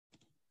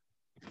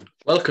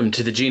Welcome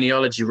to the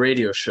Genealogy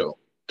Radio Show,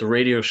 the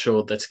radio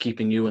show that's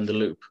keeping you in the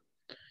loop.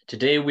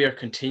 Today we are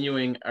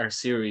continuing our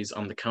series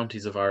on the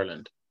counties of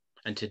Ireland,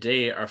 and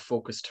today our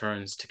focus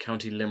turns to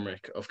County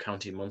Limerick of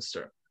County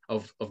Munster,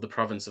 of the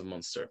province of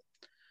Munster.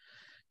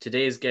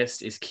 Today's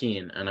guest is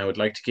Cian, and I would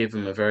like to give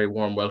him a very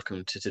warm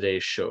welcome to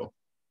today's show.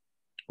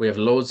 We have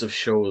loads of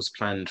shows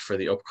planned for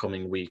the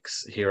upcoming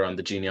weeks here on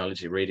the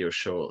Genealogy Radio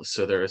Show,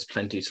 so there is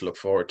plenty to look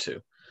forward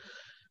to.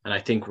 And I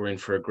think we're in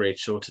for a great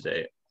show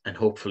today, and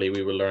hopefully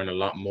we will learn a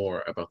lot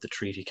more about the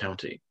Treaty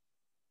County.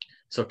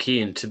 So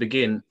Cian, to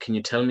begin, can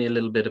you tell me a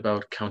little bit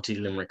about County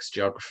Limerick's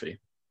geography?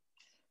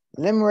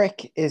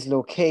 Limerick is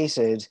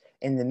located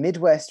in the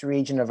Midwest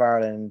region of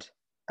Ireland,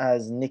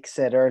 as Nick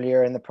said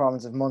earlier, in the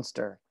province of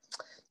Munster.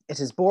 It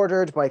is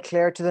bordered by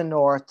Clare to the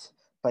north,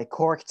 by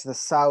Cork to the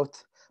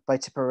south, by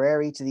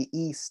Tipperary to the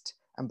east,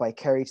 and by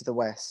Kerry to the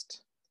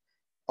west.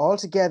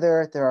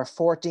 Altogether, there are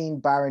 14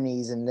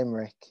 baronies in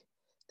Limerick.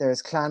 There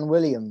is Clan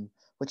William,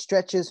 which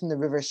stretches from the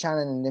River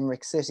Shannon in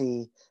Limerick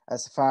City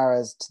as far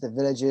as to the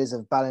villages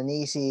of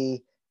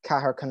Ballinety,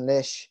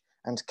 Caherconlish,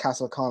 and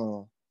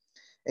Castleconnell.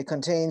 It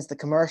contains the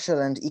commercial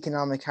and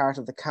economic heart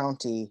of the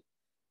county.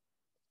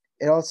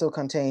 It also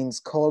contains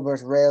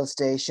Colbert Rail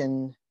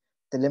Station,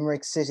 the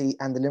Limerick City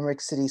and the Limerick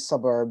City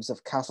suburbs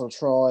of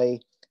Castletroy,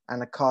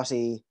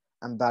 Annacotty,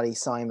 and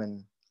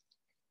Ballysimon.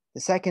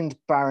 The second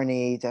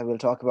barony that we'll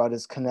talk about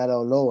is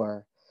Conello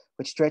Lower,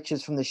 which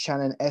stretches from the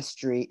Shannon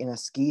estuary in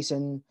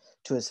Askeaton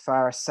to as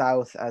far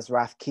south as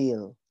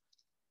Rathkeal.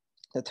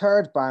 The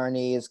third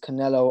barony is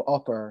Conello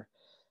Upper,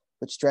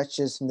 which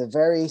stretches from the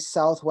very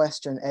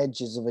southwestern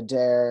edges of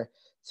Adare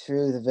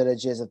through the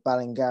villages of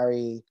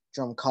Ballingarry,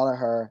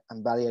 Drumcollogher,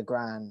 and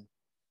Ballyagran.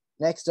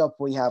 Next up,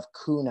 we have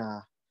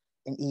Coona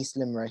in East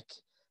Limerick,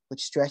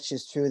 which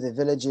stretches through the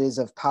villages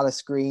of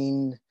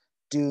Pallasgreen,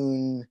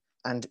 Doon,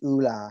 and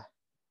Oola.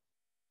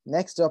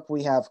 Next up,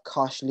 we have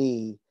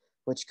Coshlee,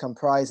 which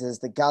comprises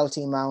the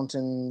Galtee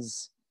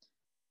Mountains,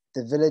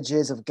 the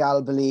villages of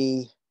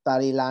Galbally,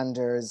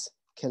 Ballylanders,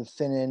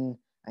 Kilfinnan,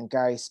 and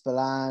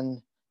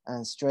Garryspillane,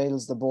 and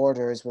straddles the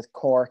borders with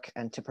Cork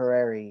and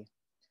Tipperary.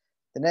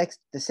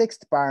 The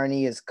sixth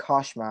barony is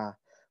Coshma,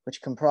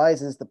 which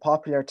comprises the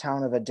popular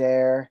town of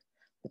Adare,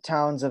 the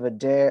towns of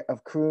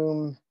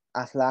Croom,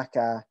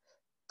 Athlacca,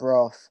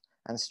 Bruff,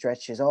 and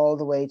stretches all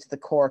the way to the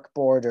Cork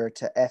border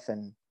to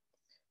Effin.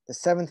 The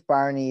seventh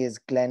barony is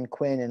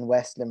Glenquin in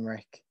West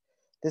Limerick.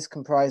 This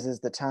comprises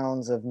the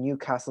towns of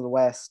Newcastle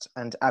West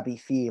and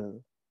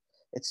Abbeyfeale.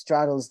 It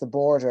straddles the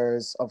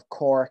borders of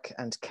Cork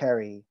and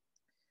Kerry.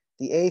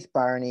 The eighth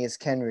barony is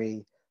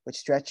Kenry, which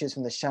stretches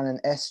from the Shannon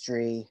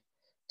estuary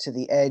to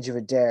the edge of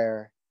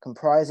Adare,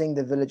 comprising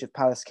the village of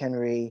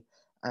Pallaskenry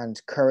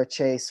and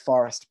Currachase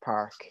Forest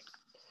Park.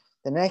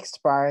 The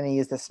next barony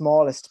is the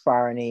smallest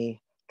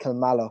barony,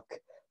 Kilmallock,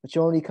 which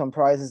only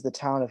comprises the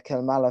town of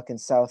Kilmallock in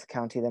South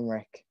County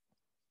Limerick.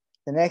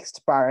 The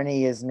next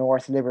barony is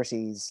North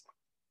Liberties,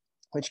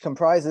 which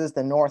comprises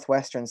the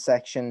northwestern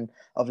section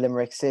of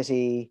Limerick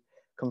City,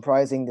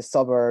 comprising the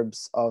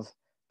suburbs of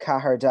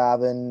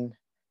Caherdabin,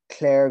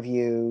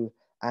 Clairview,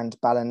 and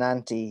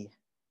Ballinanty.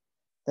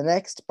 The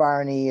next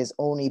barony is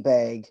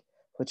Onybeg,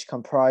 which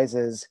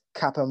comprises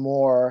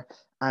Cappamore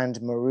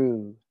and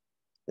Maru.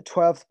 The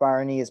 12th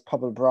barony is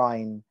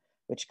Pubblebrine,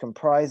 which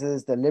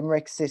comprises the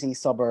Limerick City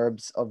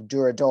suburbs of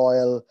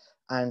Duradoyle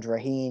and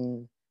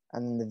Raheen,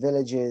 and the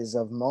villages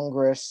of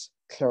Mungret,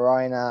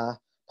 Clarina,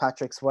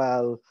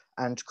 Patrickswell,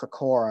 and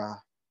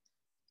Cracora.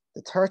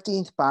 The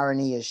 13th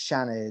barony is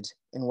Shannon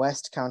in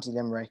West County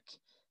Limerick.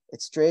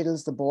 It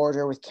straddles the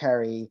border with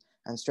Kerry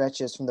and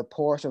stretches from the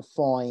port of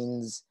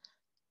Foynes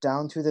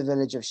down through the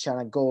village of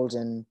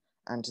Shannagolden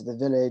and to the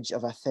village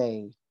of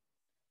Athay.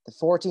 The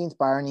 14th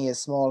barony is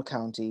Small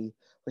County,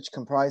 which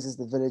comprises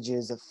the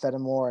villages of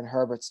Fedamore and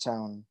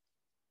Herbertstown.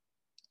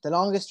 The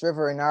longest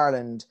river in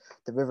Ireland,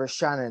 the River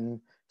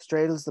Shannon,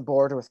 straddles the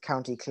border with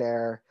County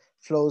Clare,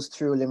 flows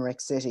through Limerick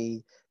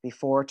City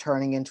before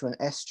turning into an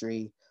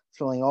estuary,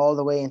 flowing all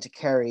the way into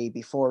Kerry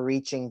before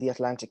reaching the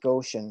Atlantic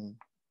Ocean.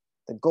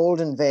 The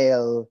Golden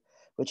Vale,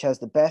 which has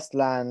the best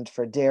land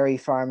for dairy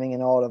farming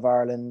in all of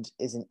Ireland,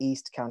 is in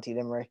East County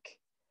Limerick.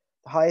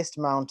 The highest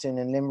mountain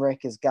in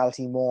Limerick is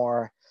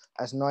Galtymore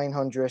at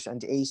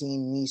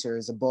 918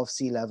 metres above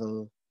sea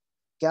level.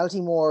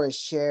 Galtymore is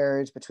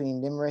shared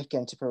between Limerick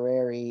and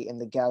Tipperary in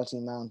the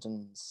Galtee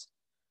Mountains.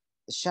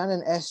 The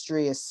Shannon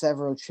estuary has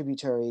several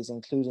tributaries,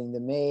 including the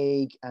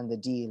Meigh and the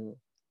Deal.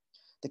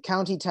 The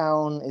county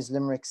town is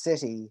Limerick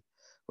City,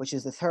 which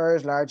is the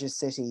third largest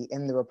city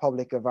in the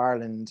Republic of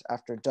Ireland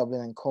after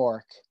Dublin and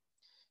Cork.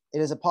 It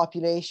has a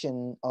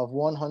population of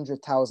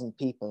 100,000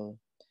 people.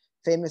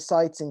 Famous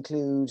sites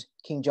include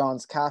King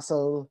John's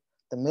Castle,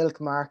 the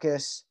Milk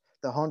Market,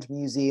 the Hunt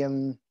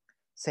Museum,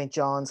 St.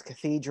 John's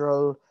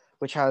Cathedral,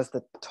 which has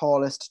the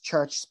tallest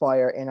church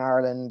spire in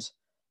Ireland,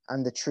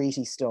 and the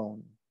Treaty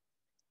Stone.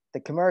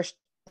 The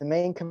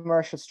main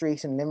commercial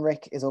street in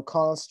Limerick is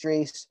O'Connell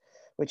Street,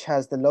 which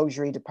has the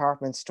luxury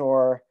department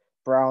store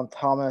Brown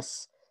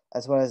Thomas,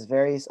 as well as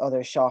various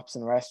other shops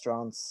and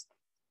restaurants.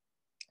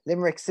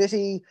 Limerick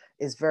City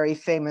is very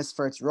famous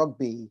for its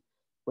rugby,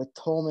 with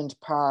Thomond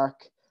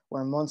Park,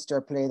 where Munster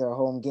play their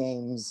home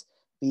games,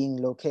 being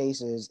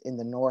located in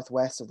the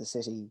northwest of the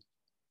city.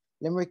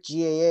 Limerick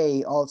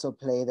GAA also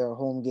play their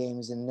home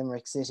games in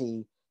Limerick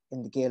City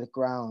in the Gaelic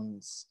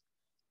grounds.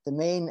 The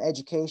main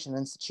educational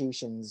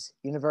institutions,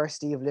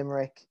 University of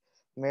Limerick,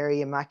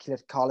 Mary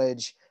Immaculate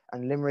College,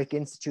 and Limerick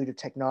Institute of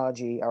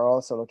Technology are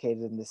also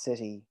located in the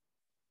city.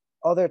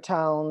 Other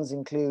towns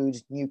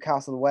include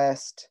Newcastle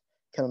West,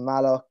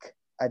 Kilmallock,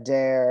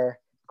 Adair,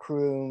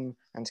 Croom,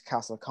 and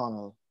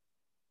Castleconnell.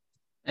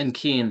 And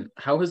Cian,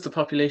 how has the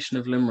population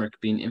of Limerick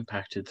been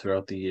impacted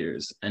throughout the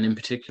years? And in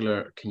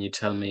particular, can you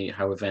tell me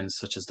how events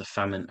such as the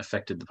famine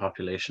affected the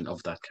population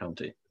of that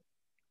county?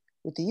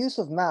 With the use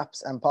of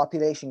maps and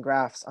population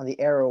graphs on the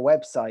Aero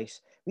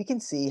website, we can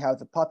see how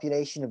the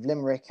population of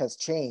Limerick has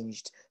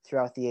changed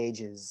throughout the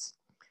ages.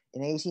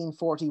 In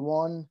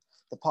 1841,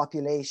 the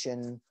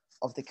population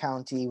of the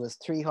county was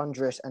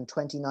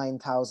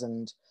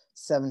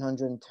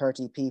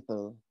 329,730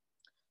 people.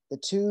 The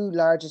two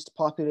largest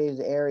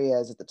populated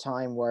areas at the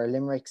time were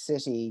Limerick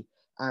City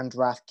and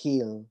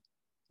Rathkeale.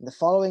 In the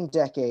following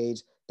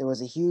decade, there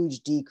was a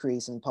huge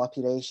decrease in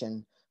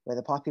population, where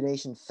the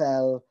population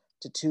fell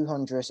to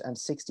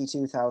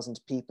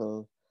 262,000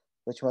 people,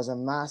 which was a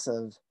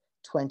massive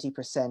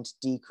 20%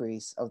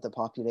 decrease of the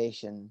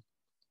population.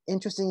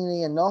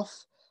 Interestingly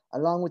enough,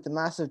 along with the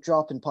massive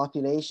drop in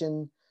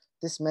population,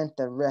 this meant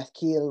that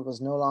Rathkeale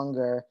was no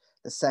longer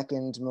the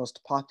second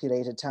most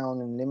populated town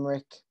in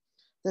Limerick.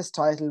 This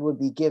title would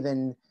be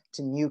given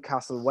to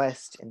Newcastle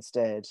West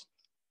instead.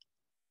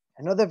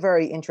 Another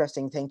very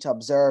interesting thing to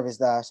observe is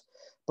that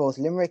both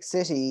Limerick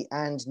City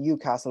and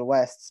Newcastle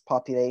West's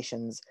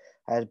populations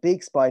had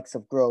big spikes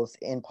of growth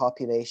in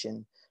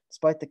population,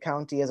 despite the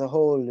county as a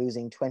whole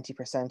losing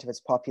 20% of its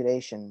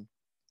population.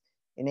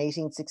 In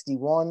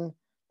 1861,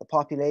 the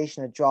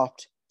population had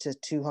dropped to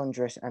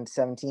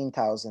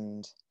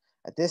 217,000.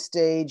 At this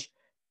stage,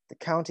 the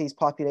county's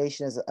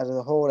population as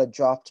a whole had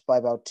dropped by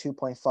about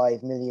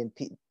 2.5 million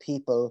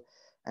people,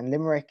 and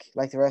Limerick,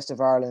 like the rest of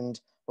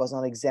Ireland, was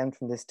not exempt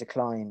from this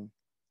decline.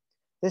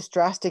 This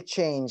drastic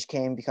change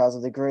came because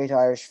of the Great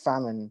Irish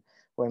Famine,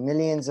 where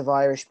millions of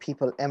Irish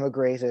people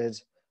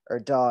emigrated or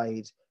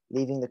died,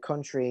 leaving the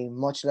country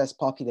much less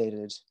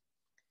populated.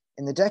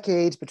 In the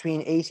decade between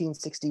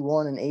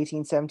 1861 and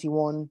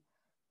 1871,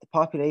 the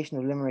population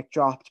of Limerick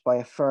dropped by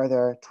a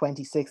further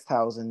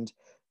 26,000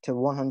 to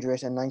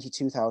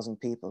 192,000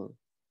 people.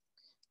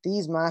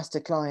 These mass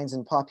declines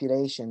in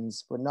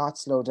populations would not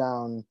slow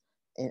down,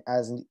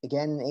 as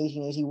again in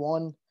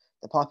 1881,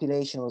 the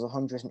population was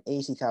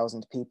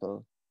 180,000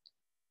 people.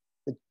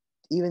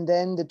 Even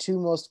then, the two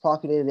most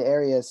populated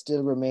areas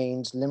still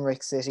remained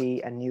Limerick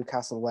City and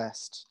Newcastle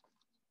West.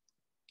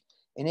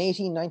 In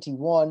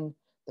 1891,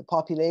 the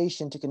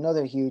population took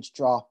another huge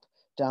drop,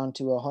 down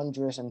to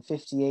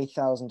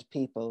 158,000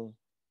 people.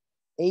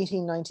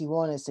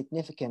 1891 is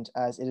significant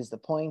as it is the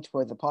point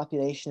where the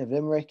population of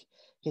Limerick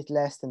hit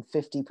less than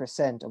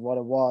 50% of what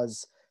it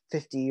was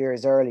 50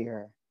 years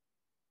earlier.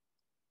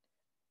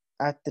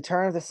 At the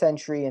turn of the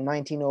century in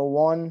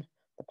 1901,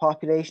 the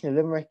population of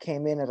Limerick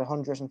came in at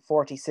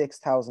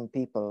 146,000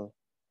 people.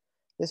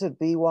 This would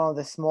be one of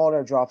the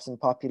smaller drops in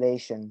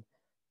population.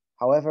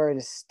 However, it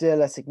is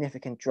still a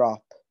significant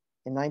drop.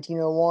 In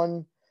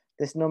 1901,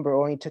 this number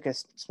only took a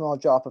small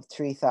drop of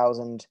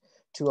 3,000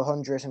 to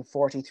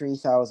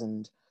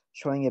 143,000,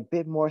 showing a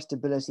bit more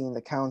stability in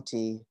the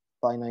county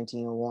by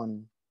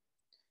 1901.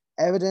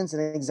 Evidence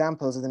and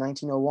examples of the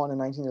 1901 and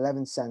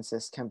 1911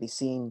 census can be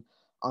seen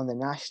on the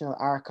National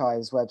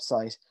Archives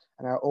website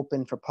and are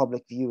open for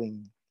public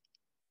viewing.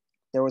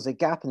 There was a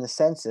gap in the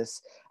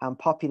census and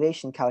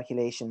population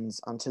calculations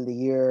until the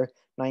year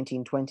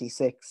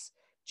 1926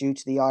 due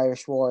to the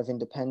Irish War of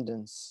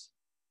Independence.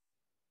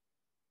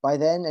 By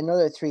then,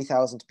 another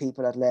 3,000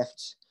 people had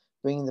left,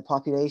 bringing the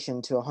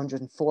population to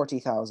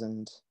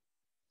 140,000.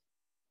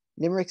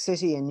 Limerick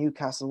City and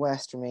Newcastle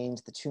West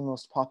remained the two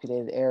most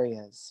populated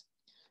areas.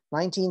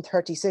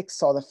 1936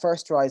 saw the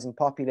first rise in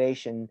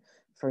population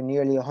for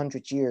nearly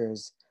 100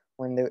 years,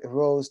 when it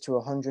rose to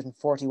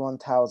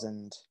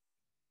 141,000.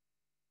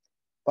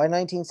 By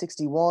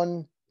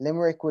 1961,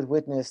 Limerick would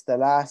witness the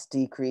last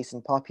decrease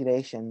in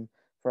population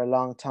for a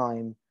long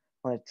time,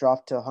 when it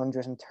dropped to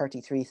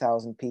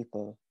 133,000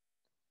 people.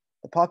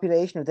 The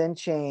population would then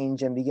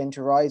change and begin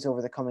to rise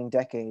over the coming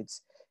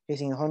decades,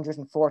 hitting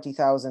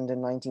 140,000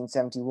 in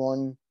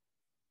 1971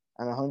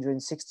 and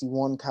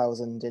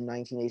 161,000 in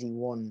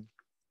 1981.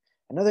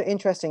 Another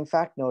interesting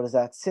fact note is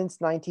that since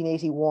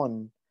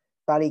 1981,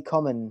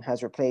 Ballycummin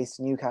has replaced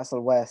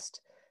Newcastle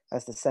West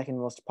as the second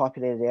most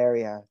populated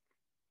area.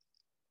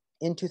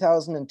 In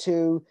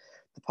 2002,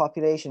 the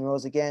population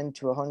rose again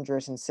to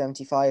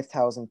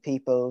 175,000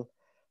 people.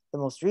 The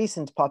most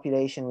recent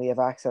population we have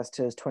access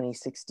to is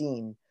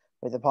 2016,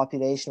 where the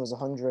population was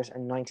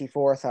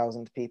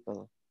 194,000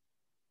 people.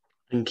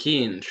 And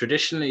Cian,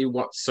 traditionally,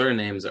 what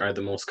surnames are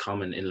the most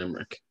common in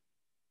Limerick?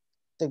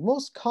 The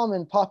most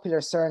common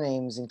popular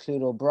surnames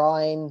include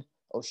O'Brien,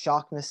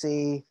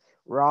 O'Shaughnessy,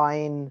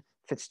 Ryan,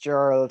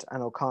 Fitzgerald,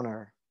 and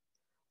O'Connor.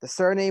 The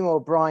surname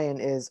O'Brien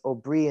is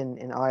O'Brien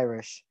in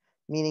Irish,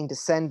 meaning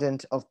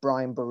descendant of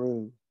Brian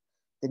Boru.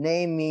 The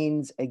name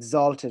means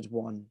exalted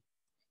one.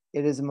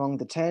 It is among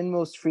the 10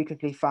 most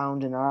frequently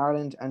found in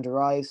Ireland and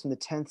derives from the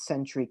 10th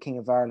century King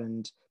of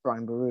Ireland,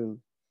 Brian Boru.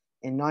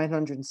 In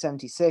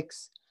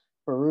 976,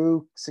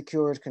 Boru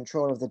secured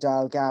control of the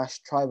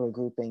Dalgash tribal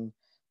grouping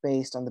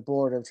based on the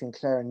border between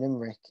Clare and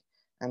Limerick,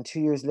 and 2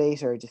 years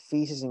later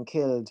defeated and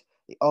killed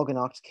the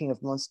Uganach King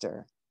of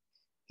Munster.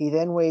 He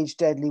then waged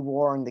deadly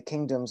war in the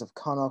kingdoms of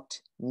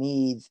Connacht,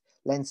 Meath,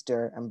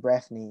 Leinster, and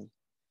Breffni.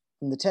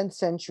 From the 10th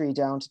century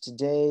down to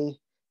today,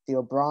 the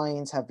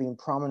O'Briens have been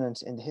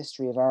prominent in the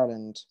history of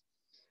Ireland.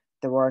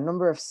 There were a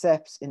number of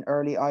septs in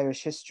early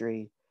Irish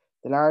history,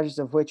 the largest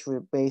of which were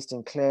based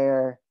in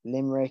Clare,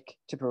 Limerick,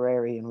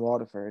 Tipperary, and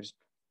Waterford.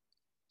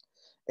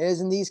 It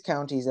is in these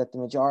counties that the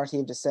majority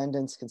of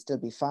descendants can still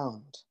be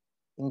found.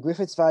 In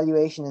Griffith's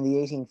valuation in the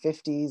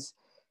 1850s,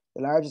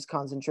 the largest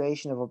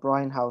concentration of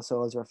O'Brien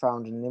households were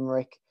found in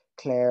Limerick,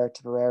 Clare,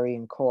 Tipperary,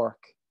 and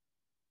Cork.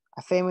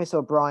 A famous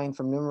O'Brien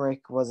from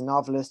Limerick was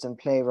novelist and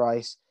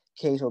playwright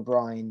Kate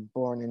O'Brien,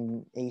 born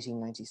in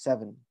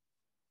 1897.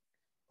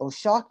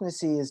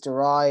 O'Shaughnessy is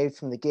derived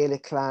from the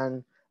Gaelic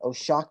clan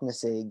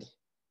O'Shaughnessig.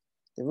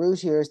 The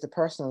root here is the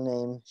personal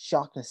name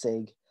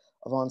Shaughnessig,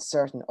 of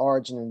uncertain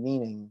origin and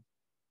meaning.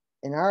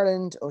 In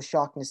Ireland,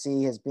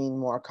 O'Shaughnessy has been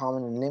more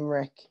common in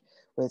Limerick,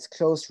 with its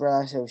close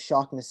relative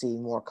Shaughnessy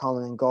more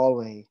common in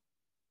Galway.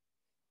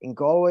 In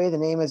Galway, the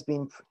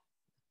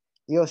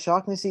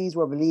O'Shaughnessy's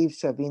were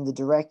believed to have been the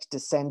direct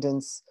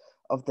descendants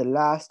of the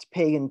last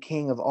pagan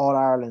king of all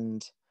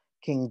Ireland,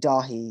 King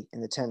Dahi,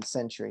 in the 10th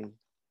century.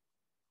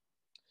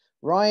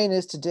 Ryan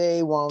is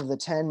today one of the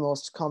 10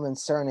 most common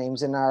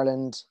surnames in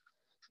Ireland.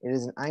 It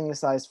is an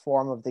anglicised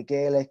form of the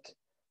Gaelic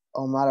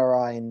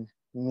O'Halloran,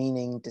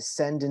 meaning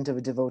descendant of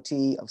a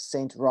devotee of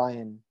Saint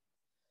Ryan.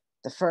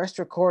 The first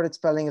recorded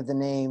spelling of the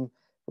name,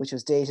 which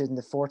was dated in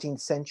the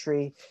 14th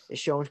century, is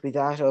shown to be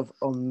that of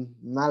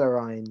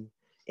O'Halloran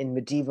in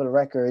medieval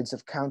records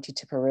of County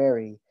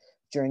Tipperary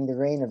during the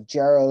reign of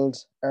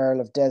Gerald,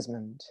 Earl of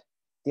Desmond.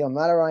 The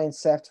O'Halloran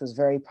sept was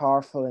very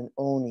powerful in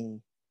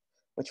Oney,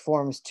 which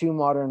forms 2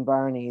 modern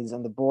baronies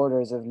on the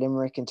borders of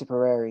Limerick and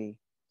Tipperary.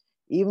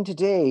 Even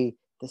today,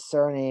 the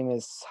surname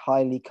is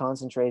highly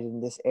concentrated in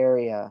this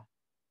area.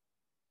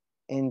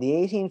 In the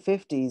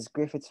 1850s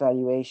Griffith's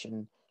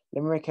valuation,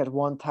 Limerick had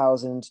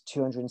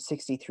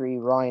 1,263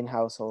 Ryan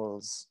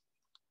households.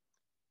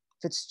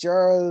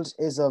 Fitzgerald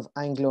is of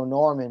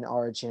Anglo-Norman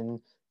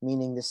origin,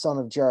 meaning the son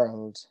of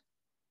Gerald.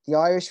 The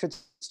Irish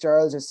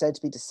Fitzgeralds are said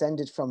to be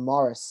descended from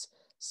Maurice,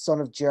 son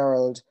of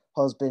Gerald,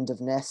 husband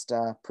of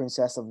Nesta,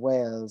 Princess of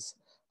Wales,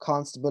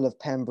 Constable of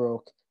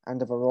Pembroke,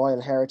 and of a royal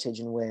heritage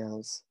in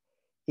Wales.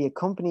 He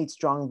accompanied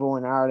Strongbow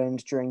in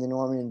Ireland during the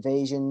Norman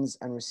invasions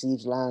and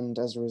received land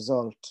as a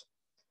result.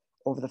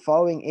 Over the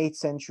following 8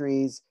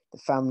 centuries, the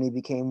family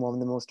became one of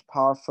the most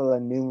powerful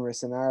and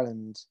numerous in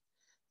Ireland.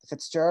 The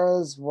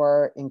Fitzgeralds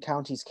were in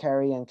counties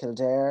Kerry and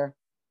Kildare,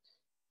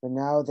 but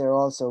now they're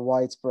also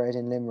widespread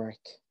in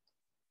Limerick.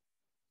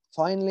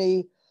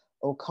 Finally,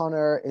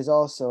 O'Connor is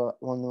also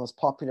one of the most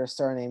popular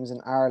surnames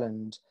in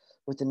Ireland,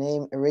 with the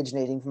name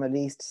originating from at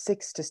least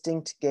 6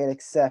 distinct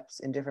Gaelic septs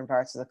in different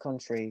parts of the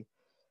country.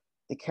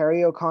 The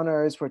Kerry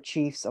O'Connors were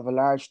chiefs of a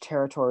large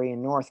territory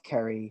in North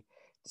Kerry,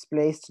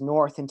 displaced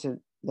north into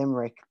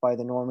Limerick by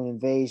the Norman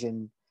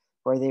invasion,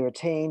 where they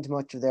retained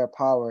much of their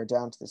power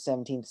down to the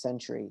 17th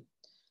century.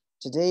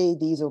 Today,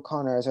 these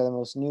O'Connors are the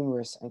most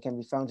numerous and can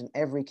be found in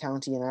every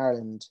county in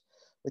Ireland,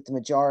 with the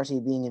majority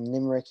being in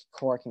Limerick,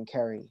 Cork, and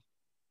Kerry.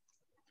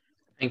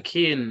 And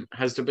Cian,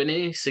 has there been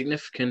any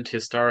significant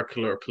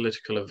historical or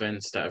political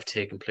events that have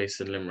taken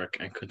place in Limerick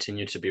and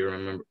continue to be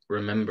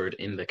remembered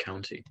in the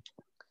county?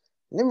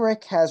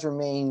 Limerick has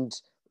remained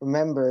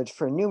remembered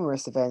for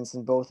numerous events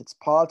in both its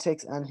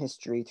politics and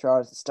history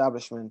throughout its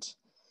establishment.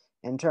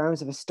 In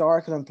terms of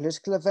historical and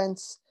political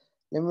events,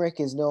 Limerick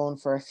is known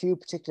for a few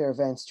particular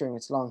events during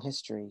its long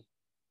history.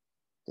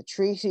 The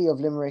Treaty of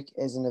Limerick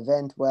is an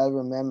event well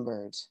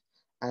remembered,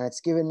 and it's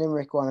given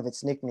Limerick one of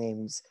its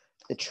nicknames,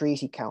 the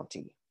Treaty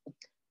County.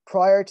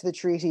 Prior to the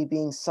treaty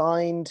being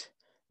signed,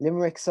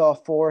 Limerick saw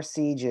 4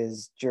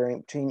 sieges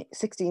between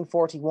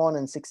 1641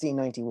 and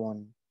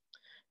 1691.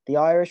 The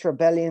Irish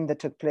rebellion that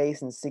took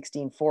place in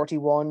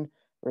 1641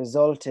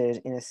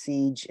 resulted in a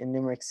siege in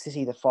Limerick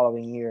City the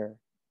following year.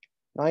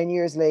 9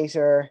 years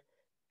later,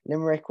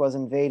 Limerick was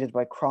invaded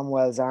by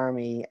Cromwell's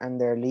army and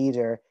their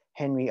leader,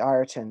 Henry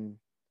Ireton.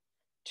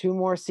 2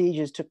 more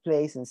sieges took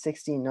place in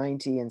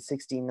 1690 and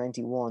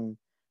 1691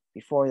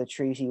 before the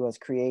treaty was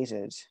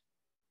created.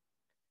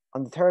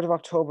 On the 3rd of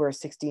October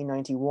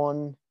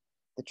 1691,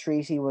 the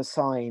treaty was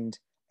signed,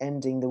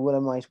 ending the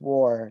Williamite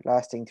War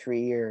lasting 3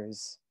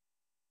 years.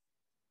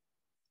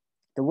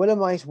 The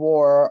Williamite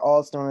War,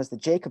 also known as the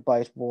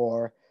Jacobite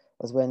War,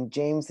 was when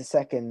James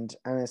II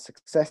and his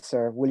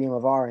successor, William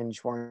of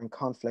Orange, were in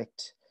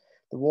conflict.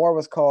 The war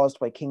was caused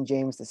by King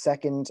James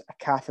II, a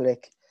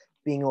Catholic,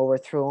 being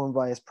overthrown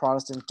by his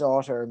Protestant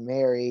daughter,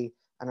 Mary,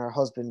 and her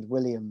husband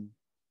William.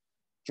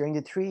 During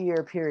the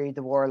 3-year period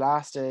the war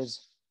lasted,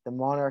 the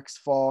monarchs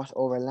fought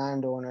over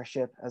land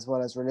ownership as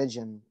well as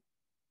religion.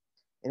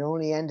 It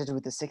only ended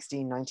with the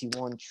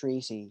 1691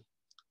 treaty.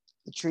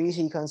 The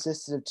treaty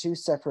consisted of 2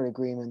 separate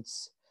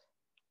agreements.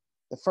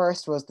 The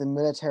first was the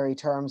military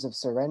terms of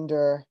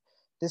surrender.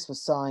 This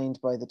was signed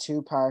by the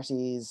 2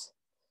 parties,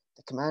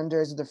 the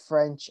commanders of the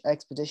French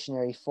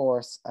Expeditionary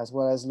Force, as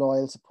well as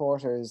loyal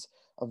supporters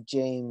of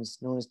James,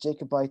 known as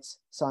Jacobites,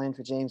 signed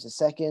for James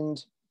II,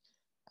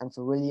 and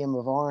for William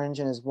of Orange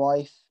and his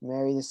wife,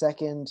 Mary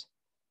II,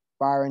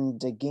 Baron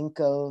de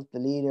Ginkle, the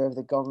leader of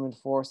the government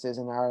forces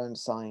in Ireland,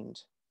 signed.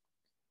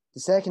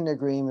 The second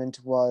agreement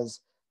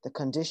was the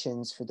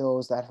conditions for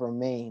those that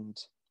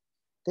remained.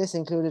 This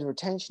included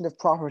retention of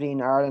property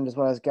in Ireland as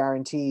well as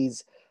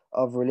guarantees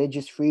of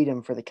religious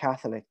freedom for the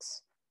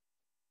Catholics.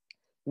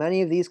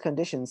 Many of these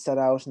conditions set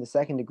out in the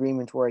second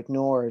agreement were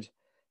ignored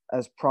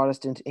as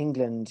Protestant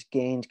England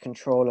gained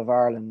control of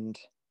Ireland.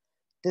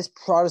 This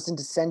Protestant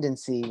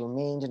ascendancy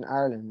remained in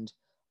Ireland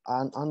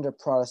under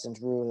Protestant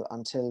rule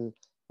until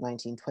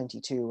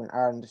 1922, when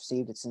Ireland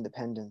received its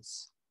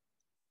independence.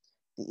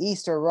 The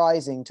Easter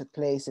Rising took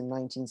place in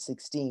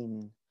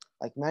 1916.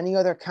 Like many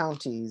other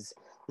counties,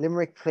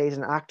 Limerick played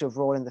an active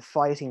role in the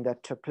fighting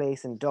that took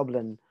place in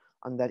Dublin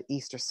on that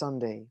Easter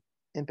Sunday.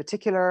 In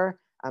particular,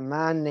 a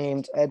man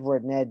named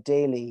Edward Ned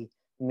Daly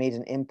made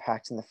an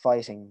impact in the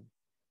fighting.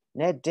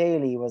 Ned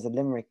Daly was a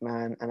Limerick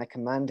man and a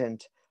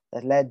commandant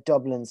that led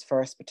Dublin's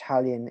 1st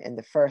Battalion in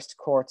the 1st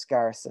Courts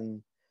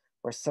Garrison,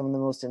 where some of the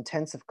most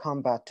intensive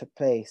combat took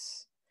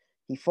place.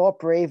 He fought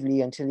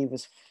bravely until he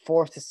was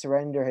forced to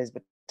surrender his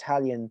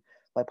battalion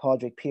by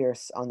Padraig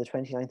Pearse on the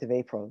 29th of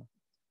April.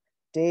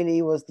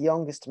 Daly was the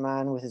youngest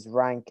man with his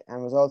rank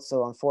and was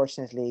also,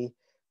 unfortunately,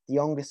 the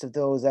youngest of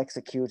those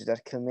executed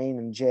at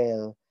Kilmainham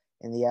jail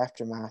in the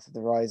aftermath of the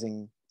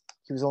Rising.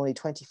 He was only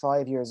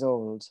 25 years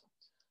old.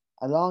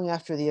 Long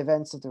after the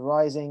events of the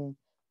Rising,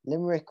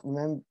 Limerick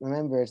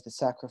remembered the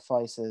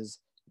sacrifices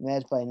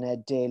made by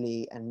Ned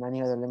Daly and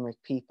many other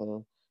Limerick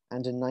people,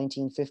 and in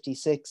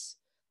 1956,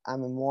 a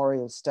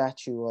memorial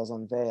statue was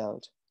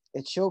unveiled.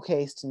 It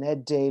showcased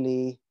Ned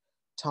Daly,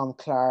 Tom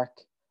Clark,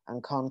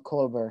 and Con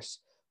Colbert,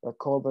 where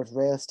Colbert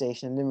rail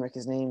station in Limerick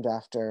is named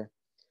after.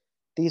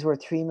 These were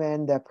 3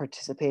 men that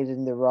participated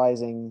in the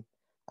Rising,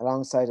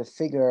 alongside a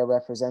figure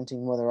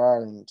representing Mother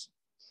Ireland.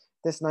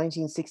 This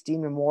 1916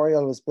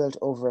 memorial was built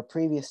over a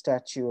previous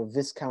statue of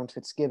Viscount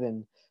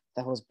Fitzgibbon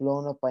that was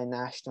blown up by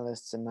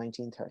nationalists in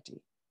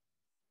 1930.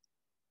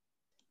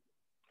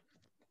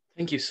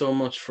 Thank you so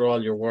much for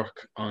all your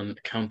work on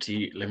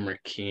County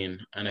Limerick, Cian.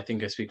 And I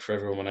think I speak for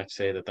everyone when I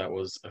say that that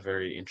was a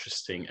very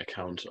interesting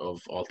account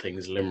of all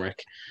things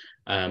Limerick.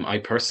 I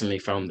personally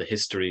found the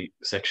history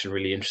section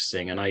really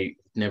interesting, and I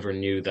never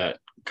knew that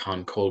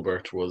Con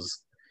Colbert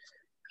was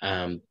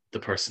the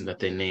person that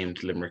they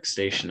named Limerick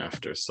Station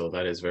after. So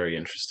that is very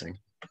interesting.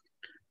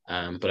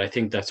 But I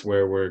think that's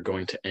where we're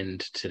going to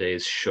end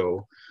today's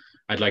show.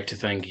 I'd like to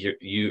thank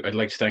I'd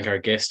like to thank our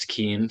guest,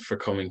 Cian, for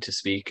coming to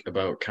speak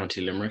about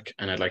County Limerick.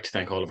 And I'd like to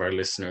thank all of our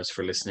listeners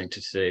for listening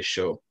to today's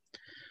show.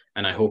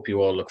 And I hope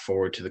you all look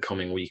forward to the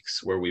coming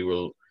weeks where we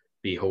will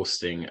be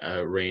hosting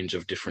a range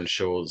of different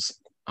shows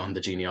on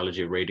the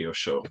Genealogy Radio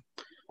Show.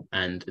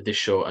 And this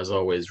show, as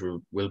always,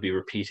 will be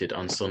repeated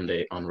on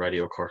Sunday on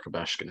Radio Cork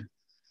Abashkin.